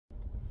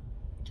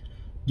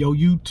Yo,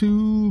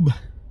 YouTube.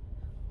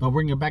 I'll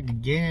bring it back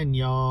again,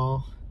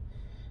 y'all.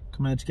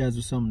 Coming at you guys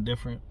with something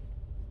different.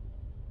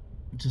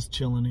 Just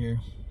chilling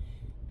here.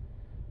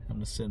 I'm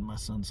gonna sit in my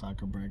son's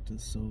soccer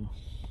practice, so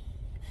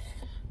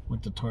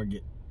went to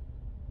Target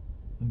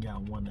and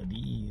got one of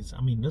these.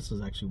 I mean, this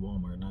is actually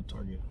Walmart, not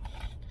Target.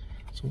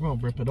 So we're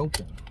gonna rip it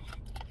open.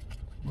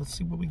 Let's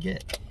see what we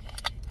get.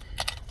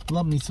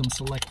 Love me some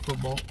select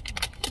football.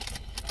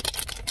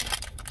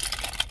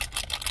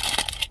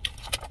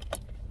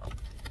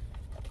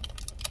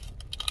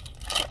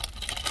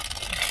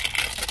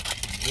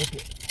 Rip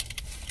it.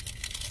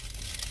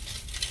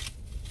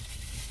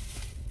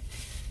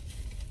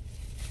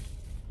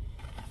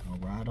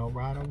 Alright,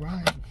 alright,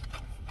 alright.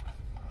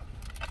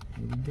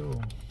 Here we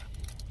go.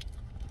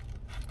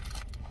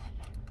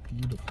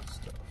 Beautiful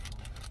stuff.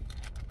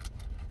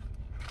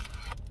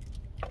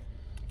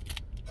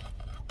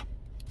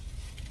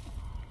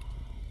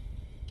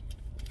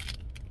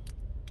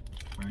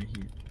 Right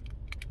here.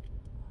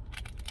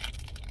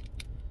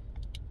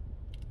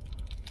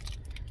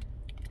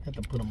 I have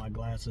to put on my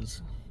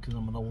glasses because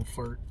I'm an old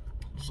fart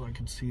so I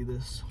can see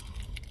this.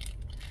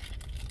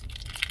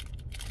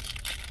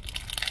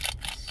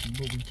 Let's see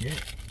what we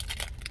get.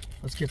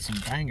 Let's get some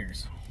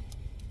bangers.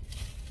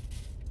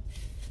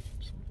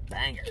 Some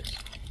bangers.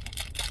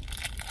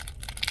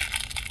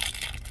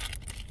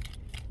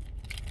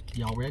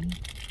 Y'all ready?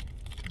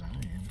 'Cause I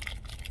am.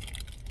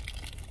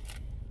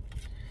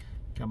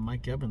 Got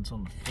Mike Evans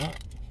on the front.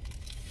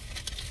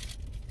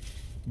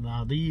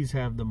 Now these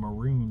have the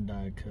maroon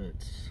die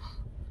cuts.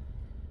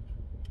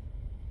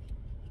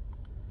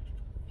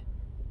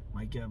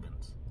 Mike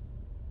Evans.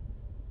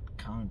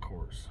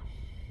 Concourse.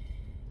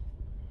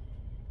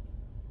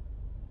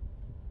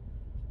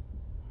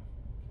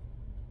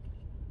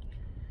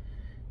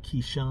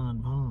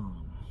 Keyshawn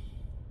Vaughn.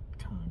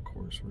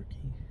 Concourse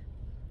rookie.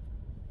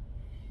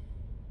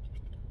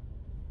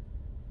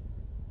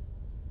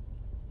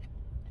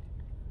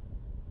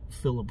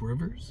 Phillip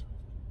Rivers.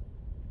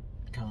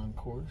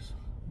 Concourse.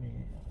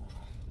 Man.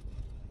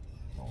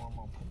 Oh, I'm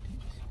gonna put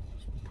these.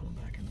 Just put them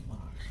back in the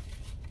box.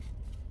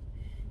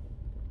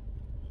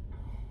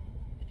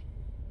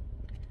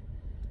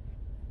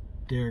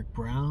 Derek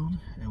Brown,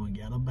 and we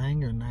got a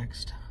banger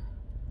next.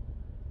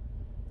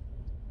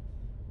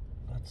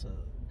 That's a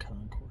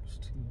concourse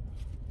too.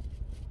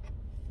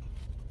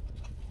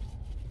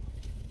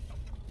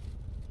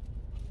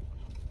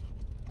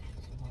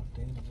 There's a lot of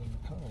damage in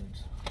the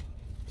cards.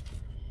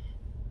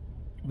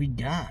 We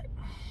got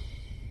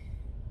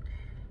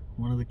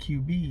one of the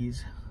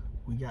QBs.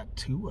 We got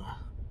Tua.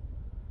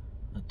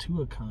 A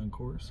Tua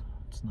concourse.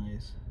 It's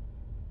nice.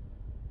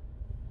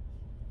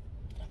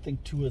 I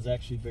think Tua is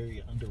actually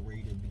very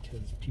underrated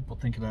because people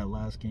think of that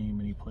last game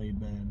and he played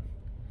bad.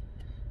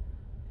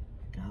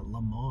 Got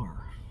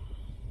Lamar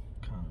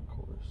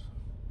concourse.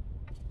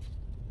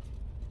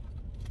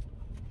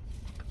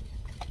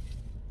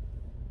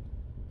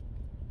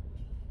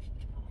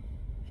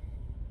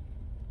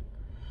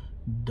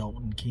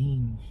 Dalton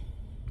Keene.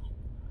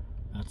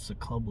 That's the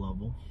club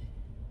level.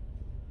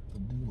 The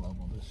D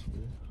level this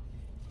year.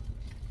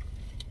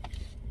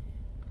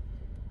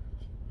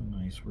 A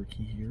nice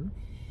rookie here.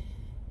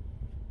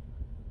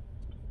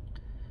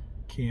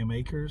 Cam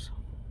Akers,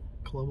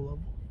 club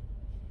level.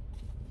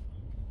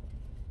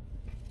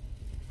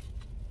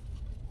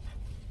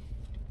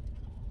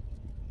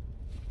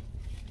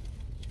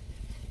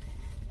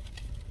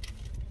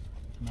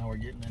 Now we're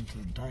getting into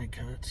the die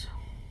cuts.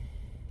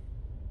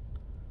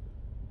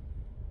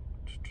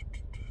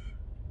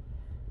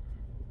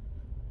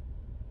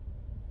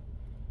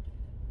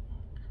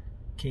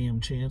 Cam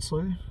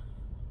Chancellor,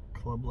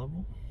 club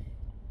level.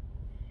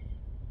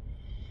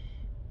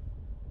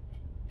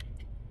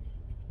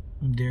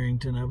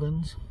 Darrington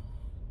Evans,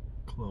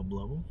 club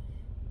level.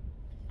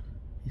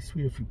 He's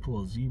sweet if you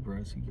pull a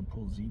zebra, so you can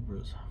pull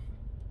zebras.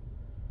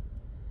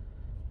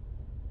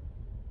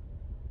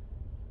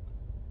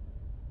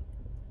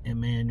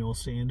 Emmanuel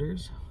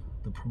Sanders,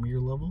 the premier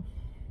level.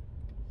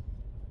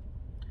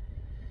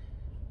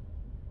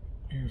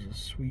 Here's a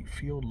sweet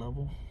field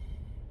level.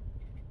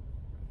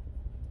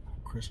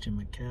 Christian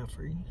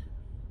McCaffrey.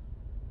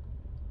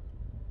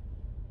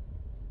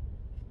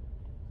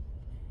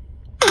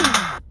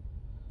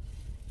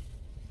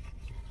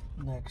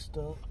 Next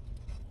up,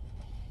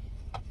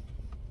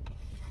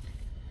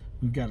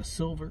 we've got a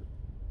silver.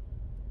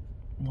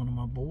 One of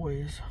my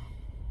boys.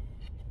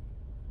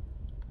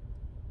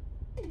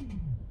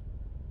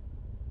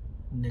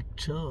 Nick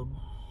Chubb.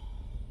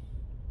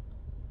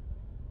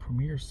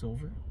 Premier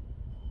silver.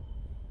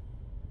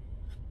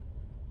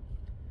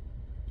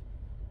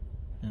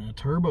 And a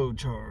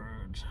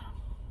turbocharge.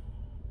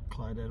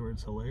 Clyde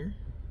Edwards-Helaire.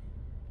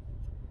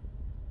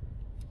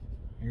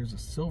 Here's a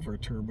silver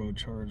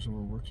turbocharged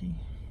little rookie.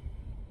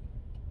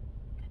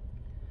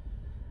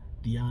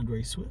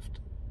 DeAndre Swift.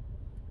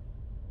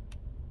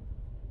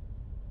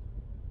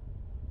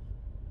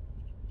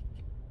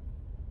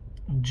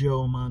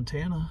 Joe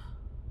Montana,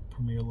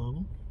 premier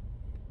level.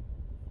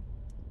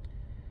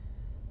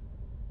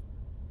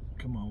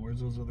 Come on, where's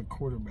those other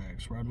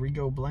quarterbacks?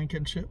 Rodrigo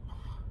Blankenship.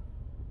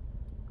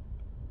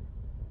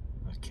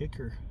 A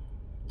kicker.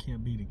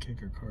 Can't beat a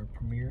kicker card.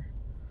 Premier.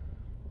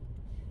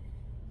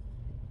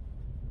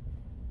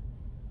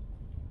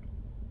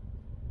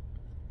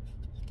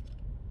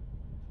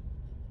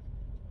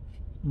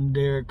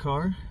 Derek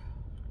Carr.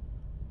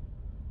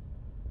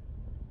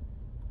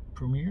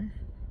 Premier.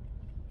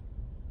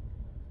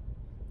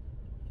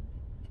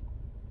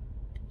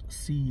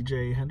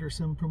 C.J.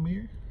 Henderson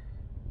Premier.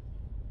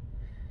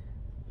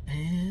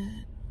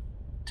 And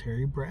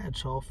Terry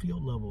Bradshaw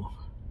Field Level.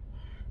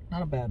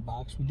 Not a bad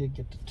box. We did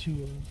get the two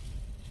of them.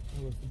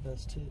 That was the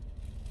best hit.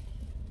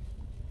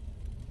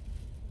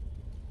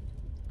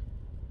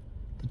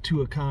 The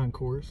Tua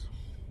Concourse.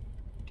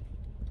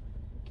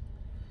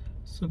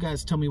 So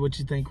guys, tell me what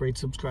you think. Rate,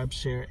 subscribe,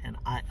 share, and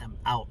I am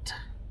out.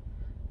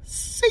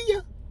 See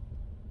ya!